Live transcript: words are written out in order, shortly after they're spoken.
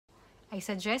I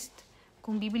suggest,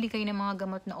 kung bibili kayo ng mga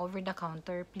gamot na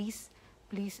over-the-counter, please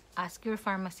ask your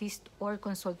pharmacist or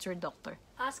consult your doctor.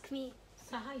 Ask me.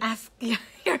 Ask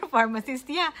your pharmacist,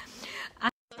 yeah.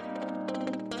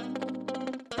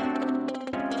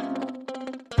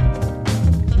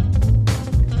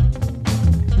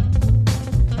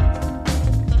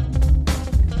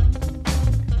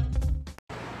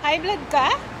 High blood ka?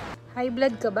 High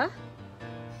blood ka ba?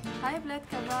 High blood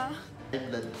ka ba? High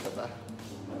blood ka ba?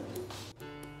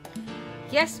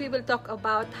 Yes, we will talk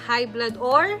about high blood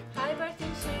or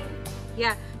Hypertension.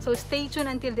 yeah. So stay tuned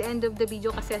until the end of the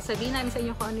video kasi sabihin namin sa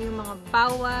inyo kung ano yung mga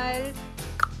bawal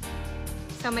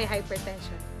sa may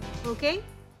hypertension. Okay?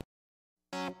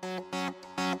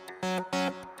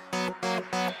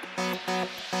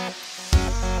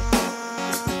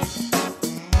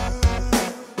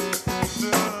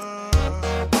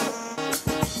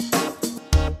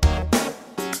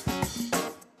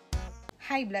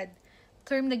 High blood,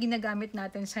 term na ginagamit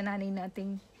natin sa nanay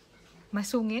nating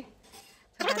masungit,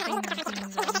 sa tatay nating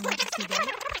laging nakasigaw,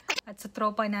 at sa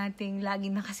tropa nating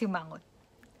laging nakasimangot.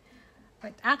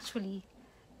 But actually,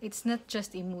 it's not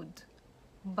just a mood,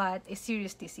 but a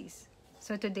serious disease.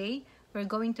 So today, we're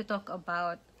going to talk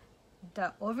about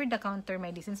the over-the-counter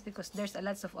medicines because there's a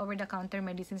lots of over-the-counter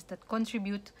medicines that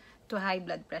contribute to high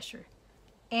blood pressure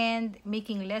and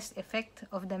making less effect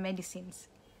of the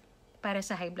medicines para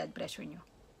sa high blood pressure nyo.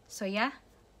 So yeah,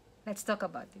 let's talk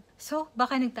about it. So,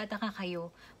 baka nagtataka kayo,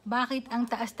 bakit ang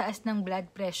taas-taas ng blood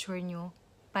pressure nyo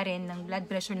pa rin, ng blood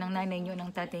pressure ng nanay nyo,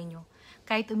 ng tatay nyo,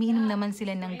 kahit umiinom naman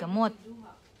sila ng gamot?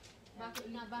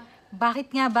 Bakit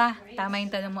nga ba? Tama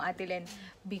yung tanong mo, Ate Len.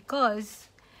 Because,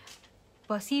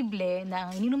 posible na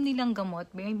ang ininom nilang gamot,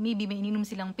 maybe may ininom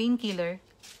silang painkiller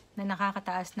na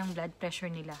nakakataas ng blood pressure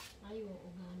nila.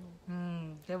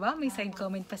 Diba? May side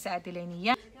comment pa sa Ate Lenny.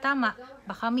 Yeah, tama.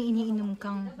 Baka may iniinom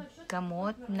kang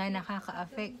gamot na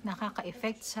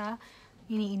nakaka-effect sa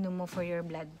iniinom mo for your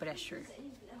blood pressure.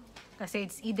 Kasi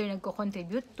it's either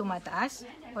nagko-contribute, tumataas,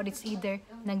 or it's either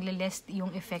nagle-less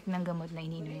yung effect ng gamot na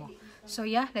iniinom mo. So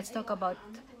yeah, let's talk about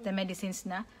the medicines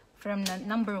na from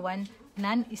number 1,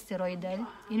 non-steroidal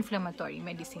inflammatory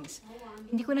medicines.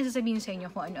 Hindi ko na sasabihin sa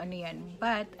inyo kung ano-ano yan,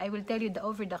 but I will tell you the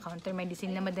over-the-counter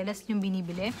medicine na madalas yung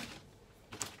binibili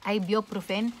ay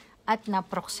ibuprofen at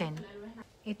naproxen.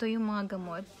 Ito yung mga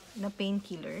gamot na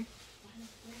painkiller.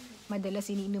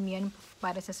 Madalas iniinom yan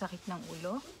para sa sakit ng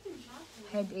ulo,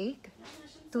 headache,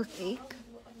 toothache,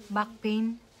 back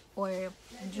pain, or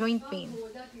joint pain.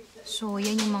 So,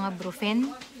 yan yung mga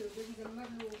brufen.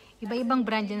 Iba-ibang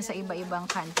brand yan sa iba-ibang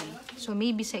country. So,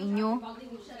 maybe sa inyo,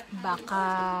 baka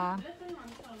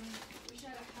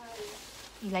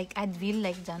like Advil,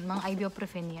 like dyan, mga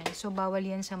ibuprofen yan. So, bawal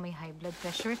yan sa may high blood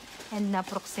pressure. And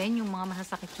naproxen, yung mga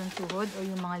masasakit yung tuhod o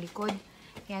yung mga likod,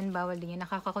 yan, bawal din yan.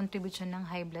 Nakaka-contribute siya ng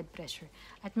high blood pressure.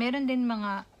 At meron din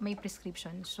mga may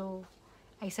prescription. So,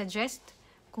 I suggest,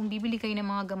 kung bibili kayo ng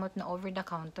mga gamot na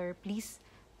over-the-counter, please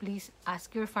ask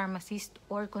your pharmacist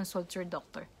or consult your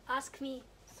doctor. Ask me.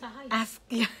 Ask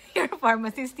your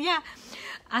pharmacist, yeah.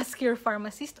 Ask your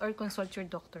pharmacist or consult your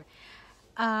doctor.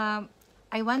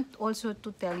 I want also to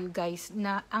tell you guys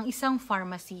na ang isang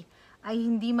pharmacy ay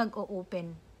hindi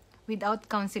mag-o-open without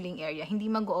counseling area. Hindi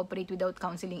mag-ooperate without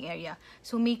counseling area.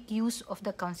 So, make use of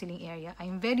the counseling area.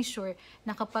 I'm very sure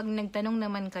na kapag nagtanong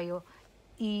naman kayo,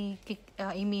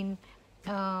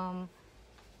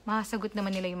 masagot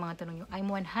naman nila yung mga tanong nyo. I'm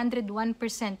 101%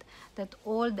 that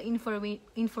all the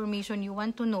information you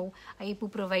want to know ay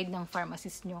ipoprovide ng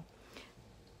pharmacist nyo.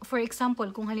 For example,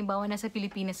 kung halimbawa nasa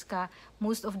Pilipinas ka,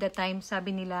 most of the time, sabi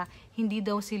nila, hindi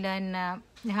daw sila na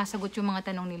nasasagot yung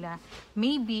mga tanong nila.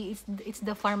 Maybe it's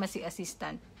the pharmacy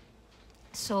assistant.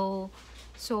 So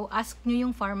ask nyo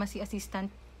yung pharmacy assistant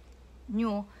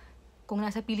nyo, kung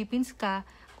nasa Philippines ka,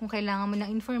 kung kailangan mo ng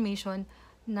information,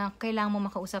 na kailangan mo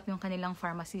makausap yung kanilang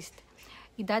pharmacist.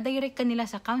 Idadirect ka nila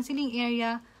sa counseling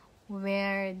area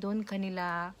where doon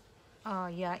kanila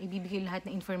ibibigay lahat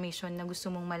ng information na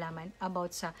gusto mong malaman about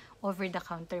sa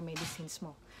over-the-counter medicines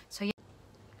mo.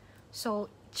 So,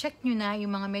 check nyo na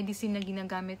yung mga medicine na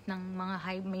ginagamit ng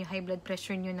mga may high blood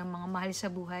pressure nyo ng mga mahal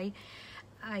sa buhay.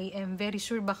 I am very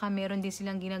sure baka meron din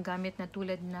silang ginagamit na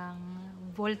tulad ng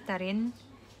Voltaren.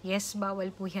 Yes, bawal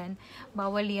po yan.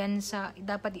 Bawal yan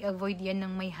dapat i-avoid yan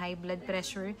ng may high blood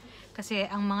pressure. Kasi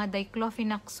ang mga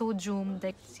diclofenac sodium,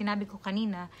 sinabi ko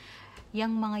kanina,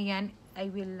 yung mga yan, I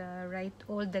will write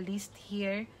all the list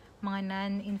here,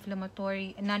 mga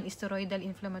non-steroidal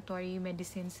inflammatory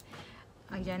medicines.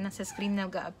 Ayan, nasa screen na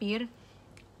mag-a-appear.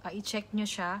 I-check nyo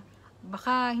siya.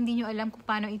 baka hindi nyo alam kung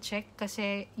paano i-check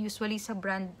kasi usually sa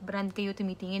brand kayo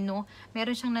tumitingin, no?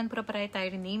 Meron siyang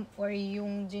non-proprietary name or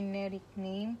yung generic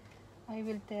name. I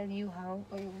will tell you how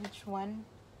or which one.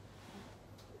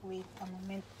 Wait a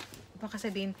moment. Baka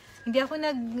sabihin, hindi ako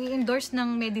nag-endorse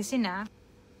ng medicine, ah.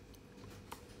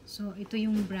 So, ito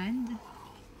yung brand.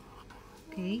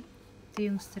 Okay. Ito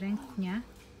yung strength niya.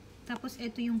 Tapos,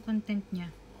 ito yung content niya.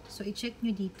 So, i-check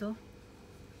nyo dito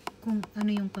kung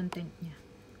ano yung content niya.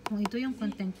 Kung ito yung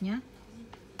content niya,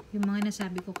 yung mga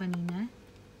nasabi ko kanina,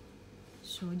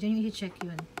 so, dyan yung i-check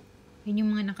yun. Yun yung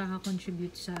mga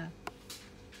nakaka-contribute sa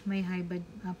may high blood,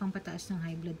 pampataas ng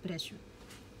high blood pressure.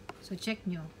 So, check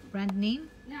nyo. Brand name.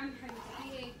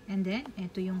 And then,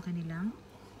 ito yung kanilang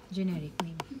generic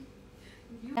name.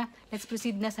 Let's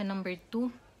proceed na sa number 2.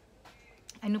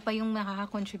 Ano pa yung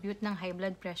nakaka-contribute ng high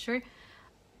blood pressure?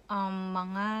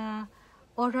 Mga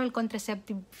oral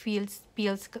contraceptive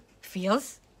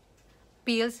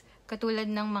pills katulad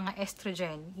ng mga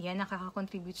estrogen. Yan,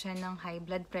 nakaka-contribute siya ng high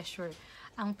blood pressure.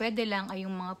 Ang pwede lang ay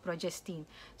yung mga progestin.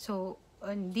 So,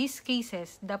 in these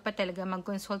cases, dapat talaga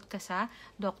mag-consult ka sa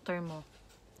doctor mo.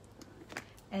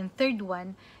 And third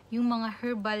one, yung mga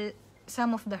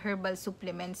some of the herbal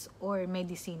supplements or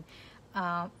medicine.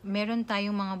 Meron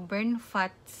tayong mga burn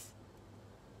fats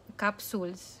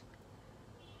capsules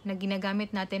na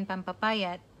ginagamit natin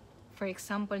pampapayat. For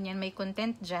example, niyan may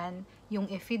content dyan, yung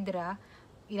ephedra,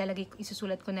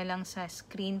 isusulat ko na lang sa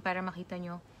screen para makita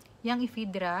nyo. Yung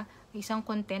ephedra, isang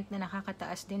content na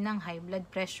nakakataas din ng high blood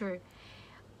pressure.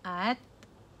 At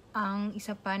ang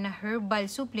isa pa na herbal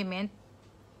supplement,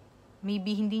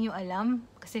 maybe hindi nyo alam,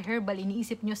 kasi herbal,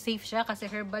 iniisip nyo safe siya kasi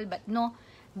herbal, but no,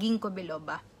 ginkgo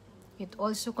biloba. It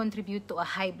also contribute to a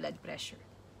high blood pressure.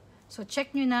 So,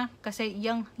 check nyo na, kasi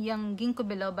yung ginkgo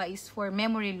biloba is for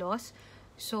memory loss.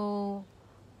 So,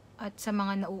 at sa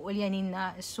mga nauulyanin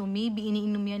na, so maybe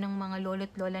iniinom yan ng mga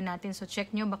lolo't lola natin. So, check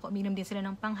nyo, baka uminom din sila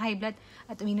ng pang high blood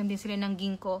at uminom din sila ng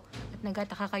ginkgo. At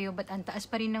nagtataka kayo, ba't ang taas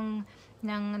pa rin ng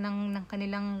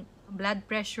kanilang blood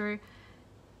pressure?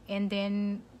 And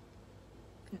then,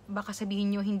 baka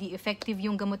sabihin nyo hindi effective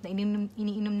yung gamot na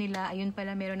iniinom nila. Ayun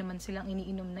pala, meron naman silang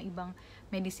iniinom na ibang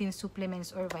medicine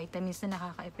supplements or vitamins na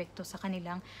nakaka-epekto sa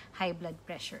kanilang high blood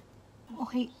pressure.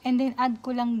 Okay, and then add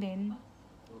ko lang din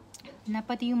na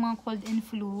pati yung mga cold and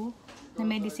flu na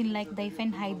medicine like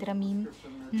diphenhydramine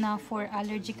na for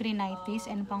allergic rhinitis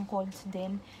and pang colds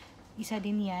din, isa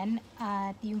din yan.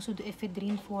 At yung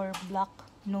pseudoephedrine for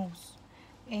block nose.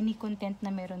 Any content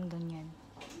na meron ganyan,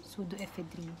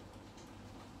 pseudoephedrine.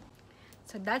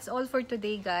 So, that's all for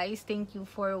today, guys. Thank you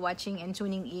for watching and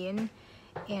tuning in.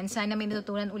 And sana may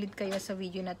natutunan ulit kayo sa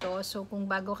video na to. So, kung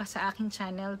bago ka sa aking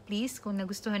channel, please, kung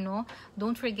nagustuhan mo,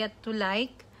 don't forget to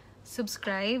like,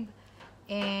 subscribe,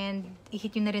 and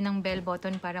i-hit nyo na rin ang bell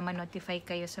button para ma-notify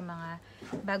kayo sa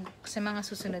mga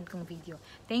susunod kong video.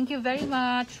 Thank you very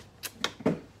much!